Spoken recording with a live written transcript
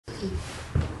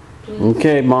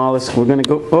Okay, Mollusk, we're gonna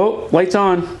go. Oh, lights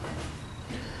on.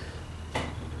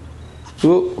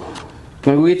 Oh,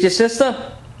 gonna go get your sister?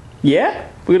 Yeah?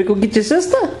 We're gonna go get your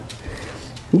sister?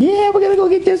 Yeah, we're gonna go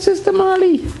get your sister,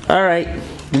 Molly. All right,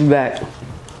 be back.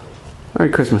 Merry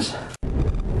Christmas.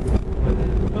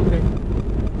 Okay.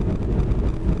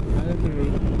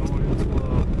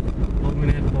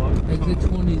 Exit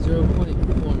 20,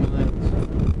 0.4 miles.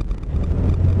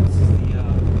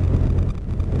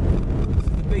 This is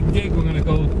the big dig. We're gonna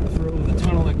go through the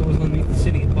tunnel that goes underneath the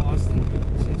city of Boston.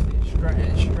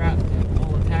 It's strapped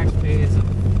all the taxpayers of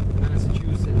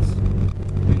Massachusetts. I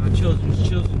mean, our children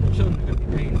are gonna be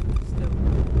paying for this stuff.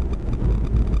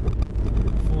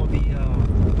 Before the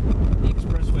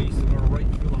expressway used to go right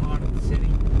through the heart of the city.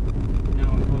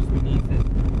 Now it goes beneath it.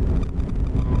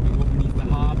 We go beneath the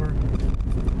harbor.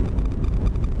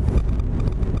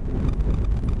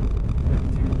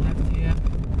 Take a left here.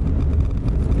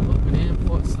 Open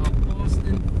Airport, South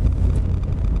Boston.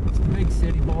 It's a big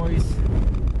city, boys.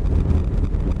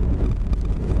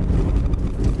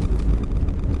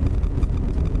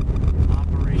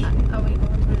 Operation. Are we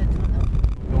going through the tunnel?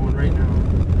 Going right now.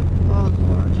 Oh,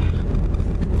 Lord.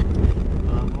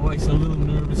 I'm always a little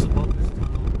nervous about this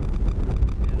tunnel.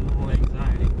 And a little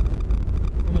anxiety.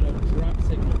 I'm gonna drop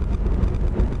signal.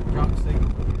 Drop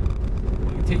signal.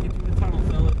 We can take you through the tunnel,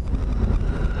 fellas.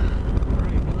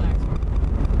 Alright, relax.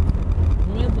 Can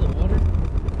we enter the water?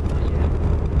 Not yet.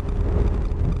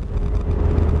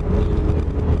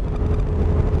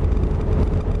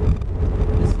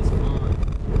 This is fun.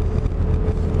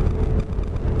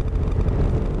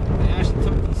 They actually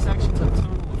took these sections of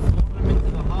tunnel and floated them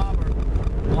into the harbor,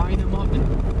 lined them up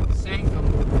and sank them,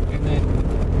 and then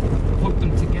hooked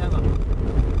them together. And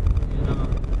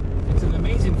it's an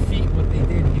amazing feat what they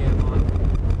did here, but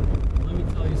let me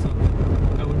tell you something.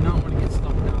 I would not want to get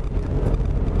stuck down here.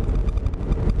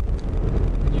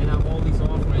 And you have all these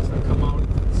off-ramps that come out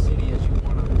into the city as you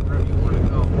want to, wherever you want to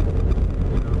go.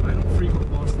 I don't frequent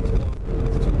Boston too often.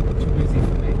 It's too busy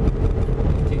for me. You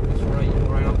take this right, you go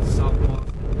right out to South Boston.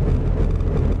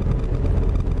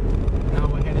 Now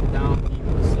we're headed down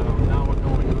deeper, so now we're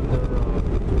going under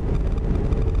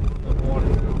the water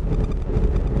now.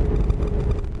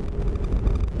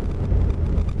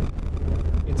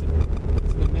 It's an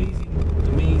amazing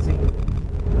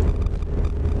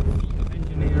feat of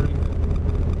engineering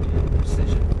and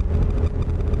precision.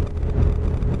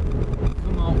 We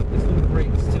come out, there's little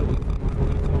breaks too. We're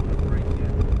going to come out with a break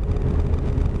here.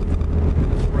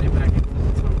 It's right back into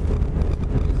the tunnel.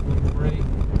 There's a little break.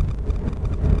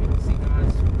 See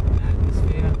guys,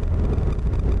 atmosphere.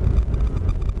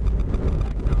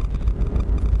 Back down in.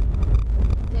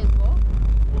 There's more?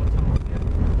 More tunnel here.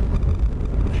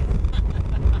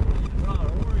 No,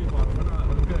 don't worry about it.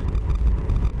 We're good.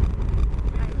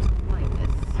 I don't like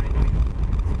this. I know you.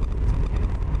 It's okay.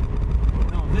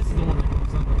 No, this is the one that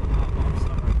goes under the harbor. I'm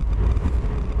sorry.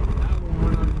 That one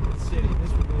went under the city.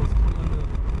 This one goes under the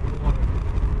water.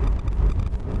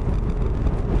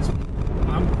 This one,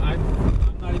 I'm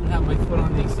not even having my foot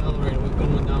on the accelerator. We're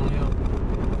going downhill.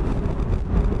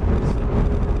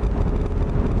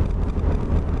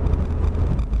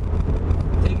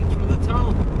 Take it through the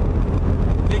tunnel.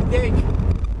 Big dig.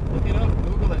 Look it up.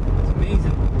 Google it. It's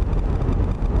amazing.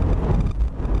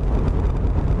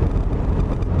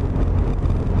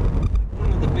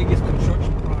 One of the biggest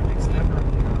construction projects ever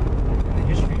in the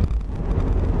history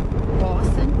of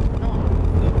Boston? No.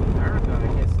 America, I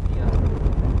guess.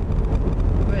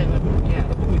 Really? Yeah,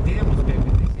 the Hoover Dam was big.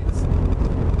 But they see this, the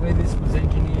way this was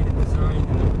engineered and designed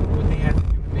and what they had to do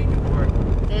to make it work.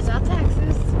 There's our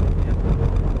taxes. Yeah.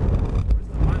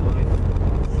 Where's my life?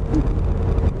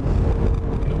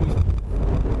 You always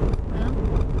Well,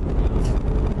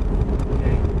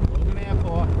 okay, Logan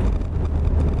Airport.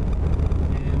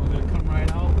 And we're gonna come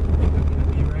right out. We're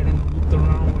gonna be right in the looped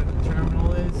around where the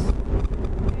terminal is.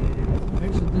 And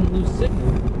actually didn't lose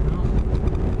signal. No.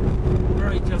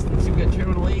 Alright, Justin, so we got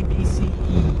terminal A, B, C, E.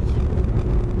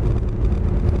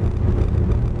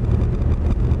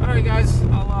 Alright guys,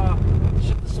 I'll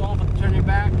shut this off and turn you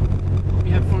back. Hope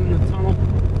you have fun in the tunnel.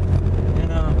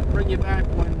 And bring you back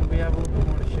when we have a little bit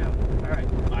more to show. Alright,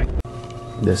 bye.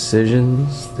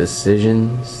 Decisions. I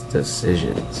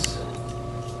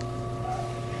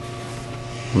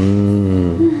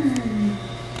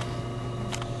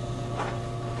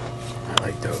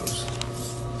like those.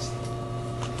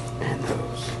 And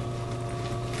those.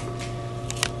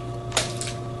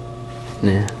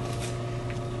 Nah.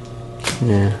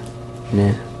 Yeah.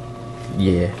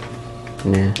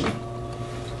 Nah.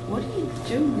 what are you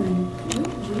doing? You're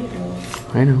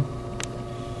weirdo. I know.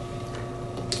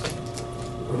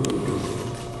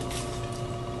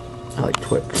 I like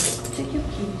Twix. Take your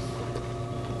keys.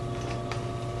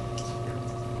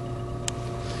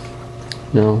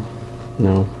 No.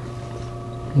 No.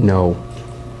 No.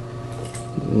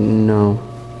 No.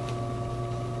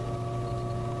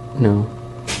 No.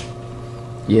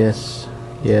 Yes.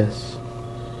 Yes.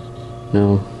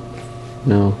 No.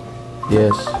 No.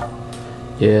 Yes.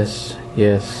 Yes.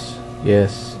 Yes.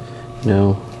 Yes.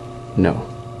 No. No.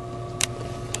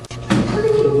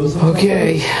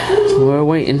 Okay. We're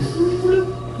waiting.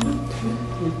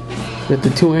 Got the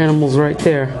two animals right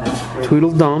there.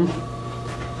 Tweedledum.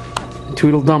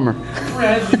 Tweedledummer.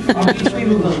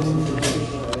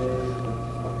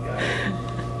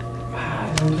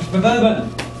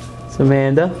 It's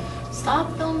Amanda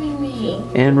Stop filming me.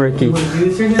 and Ricky.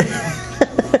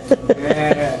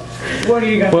 What do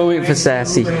you got? We're waiting for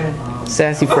Sassy.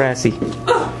 Sassy Frassy.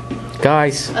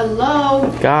 Guys.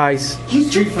 Hello. Guys.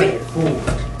 Street Fighter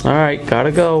 4. Alright,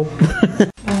 gotta go.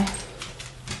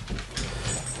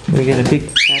 We get a big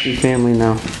happy family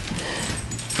now.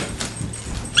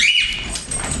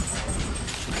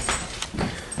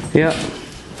 Yep.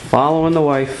 Following the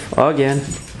wife again.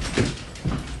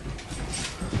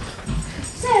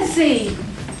 Sassy.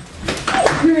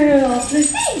 Girl.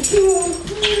 Hey, girl.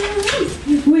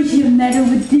 What's the matter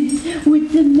with this?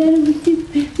 What's the matter with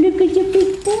this? Look at your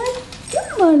big boy.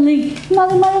 Come on, Molly.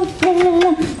 Molly.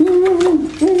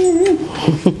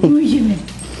 Where's your man?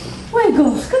 Where it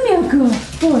goes? Come here, girl.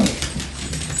 Boy.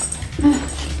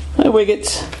 Hi,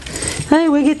 Wiggets. Hi,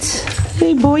 Wiggets.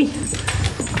 Hey, boy.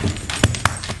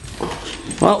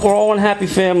 Well, we're all one happy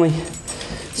family.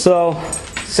 So,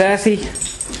 Sassy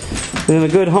is in a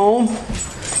good home.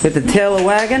 Get the tail of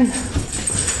wagon.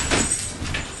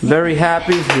 Very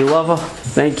happy. We love her.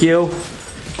 Thank you.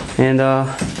 And,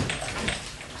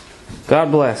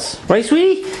 God bless. Right,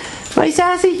 sweetie? Right,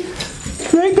 Sassy?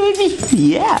 Right, baby?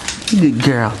 Yeah. Good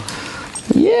girl.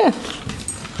 Yeah.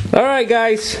 All right,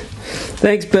 guys.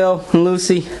 Thanks, Bill and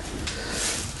Lucy.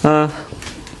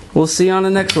 We'll see you on the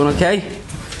next one, okay?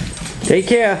 Take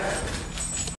care.